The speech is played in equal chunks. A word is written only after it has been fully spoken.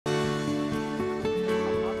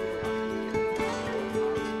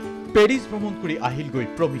Paris ভ্ৰমণ কৰি আহিলগৈ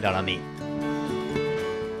প্ৰমিলা ৰাণী।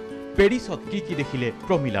 পেৰিছত কি দেখিলে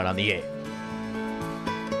প্ৰমিলা ৰাণীয়ে?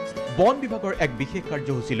 বন বিভাগৰ এক বিশেষ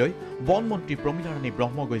কাৰ্যসূচীলৈ বন মন্ত্ৰী প্ৰমিলা ৰাণী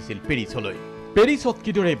ব্ৰহ্ম গৈছিল পেৰিছলৈ। পেৰিছত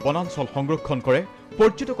কিদৰে বনাঞ্চল সংৰক্ষণ কৰে,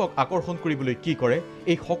 পৰ্যটকক আকৰ্ষণ কৰিবলৈ কি কৰে,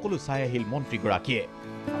 এই সকলো চাই আহিল মন্ত্ৰীগৰাকীয়ে।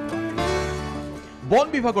 বন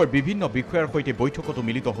বিভাগৰ বিভিন্ন বিষয়াৰ সৈতে বৈঠকতো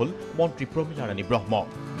মিলিত হল মন্ত্ৰী প্ৰমিলা ৰাণী ব্ৰহ্ম।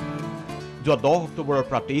 যোৱা 10 অক্টোবৰৰ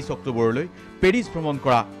পৰা 23 অক্টোবৰলৈ পেৰিছ ভ্ৰমণ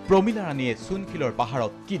কৰা প্ৰমিলা ৰাণীয়ে চুনশিলৰ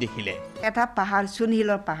পাহাৰত কি দেখিলে? এটা পাহাৰ,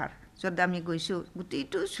 চুনশিলৰ পাহাৰ, য'ত আমি গৈছোঁ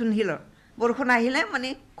গোটেইটো চুনশিলৰ। বৰষুণ আহিলে মানে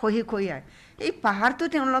খহি আহে। এই পাহাৰটো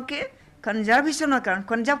তেওঁলোকে কনজাৰ্ভেশ্যনৰ কাৰণে,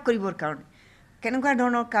 কনজাৰ্ভ কৰিবৰ কাৰণে কেনেকুৱা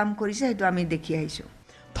ধৰণৰ কাম কৰিছে সেইটো আমি দেখি আহিছোঁ।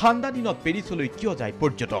 ঠাণ্ডা দিনত পেৰিছলৈ কিয় যায়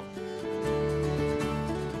পৰ্যটক?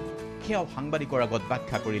 সেয়াও সাংবাদিকৰ আগত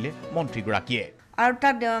ব্যাখ্যা কৰিলে মন্ত্ৰীগৰাকীয়ে। আৰু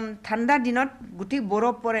তাত ঠাণ্ডা দিনত গোটেই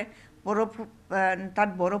বৰফ পৰে, তাত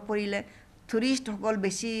বৰফ পৰিলে টুৰিষ্টসকল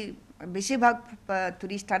বেছিভাগ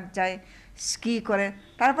টুৰিষ্ট তাত যায়, স্কি কৰে,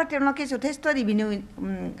 তাৰ পৰা তেওঁলোকে যথেষ্ট ৰেভিনিউ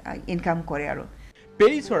ইনকাম কৰে। আৰু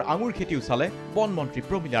পেৰিছৰ আঙুৰ খেতিও চালে বন মন্ত্ৰী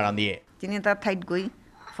প্ৰমিলা ৰাণীয়ে। তিনিটা ঠাইত গৈ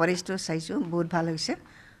ফৰেষ্টটো চাইছোঁ, বহুত ভাল হৈছে।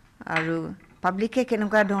 আৰু পাব্লিকে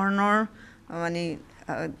কেনেকুৱা ধৰণৰ মানে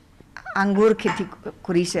আঙুৰ খেতি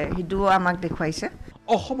কৰিছে সেইটোও আমাক দেখুৱাইছে।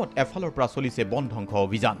 অসমত এফালৰ পৰা চলিছে বন ধ্বংস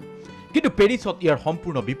অভিযান, কিন্তু পেৰিছত ইয়াৰ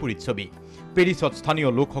সম্পূৰ্ণ বিপৰীত ছবি। পেৰিছত স্থানীয়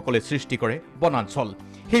লোকসকলে সৃষ্টি কৰে বনাঞ্চল।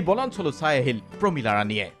 সেই বনাঞ্চলো চাই আহিল প্ৰমিলা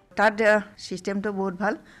ৰাণীয়ে। তাত ছিষ্টেমটো বহুত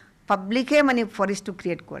ভাল। পাব্লিকে মানে ফৰেষ্টটো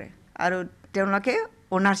ক্ৰিয়েট কৰে আৰু তেওঁলোকে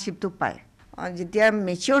অ'নাৰশ্বিপটো পায়। যেতিয়া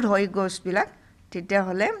মেচিয়ৰ্ড হয় গছবিলাক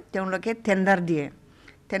তেতিয়াহ'লে তেওঁলোকে টেণ্ডাৰ দিয়ে।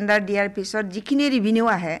 টেণ্ডাৰ দিয়াৰ পিছত যিখিনি ৰেভিনিউ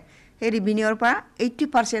আহে সেই ৰেভিনিউৰ পৰা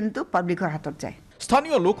 80% পাব্লিকৰ হাতত যায়।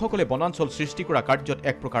 স্থানীয় লোকসকলে বনাঞ্চল সৃষ্টি কৰা কাৰ্যত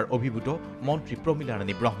এক প্ৰকাৰ অভিভূত মন্ত্ৰী প্ৰমিলা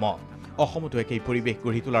ৰাণী ব্ৰহ্ম। অসমতো একেই পৰিৱেশ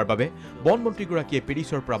গঢ়ি তোলাৰ বাবে বন মন্ত্ৰীগৰাকীয়ে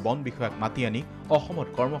পেৰিছৰ পৰা বন বিষয়াক মাতি আনি অসমত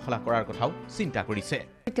কৰ্মশালা কৰাৰ কথাও চিন্তা কৰিছে।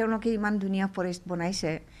 তেওঁলোকে ইমান ধুনীয়া ফৰেষ্ট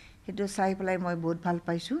বনাইছে, সেইটো চাই পেলাই মই বহুত ভাল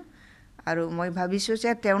পাইছোঁ। আৰু মই ভাবিছোঁ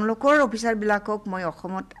যে তেওঁলোকৰ অফিচাৰবিলাকক মই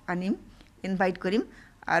অসমত আনিম, ইনভাইট কৰিম,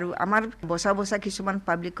 আৰু আমাৰ বচা কিছুমান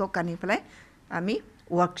পাব্লিকক আনি পেলাই আমি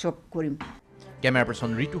ৱৰ্কশ্বপ কৰিম। কেমেৰা পাৰ্চন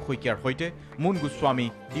ঋতু শইকীয়াৰ সৈতে মুন গোস্বামী,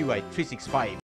 DY 365।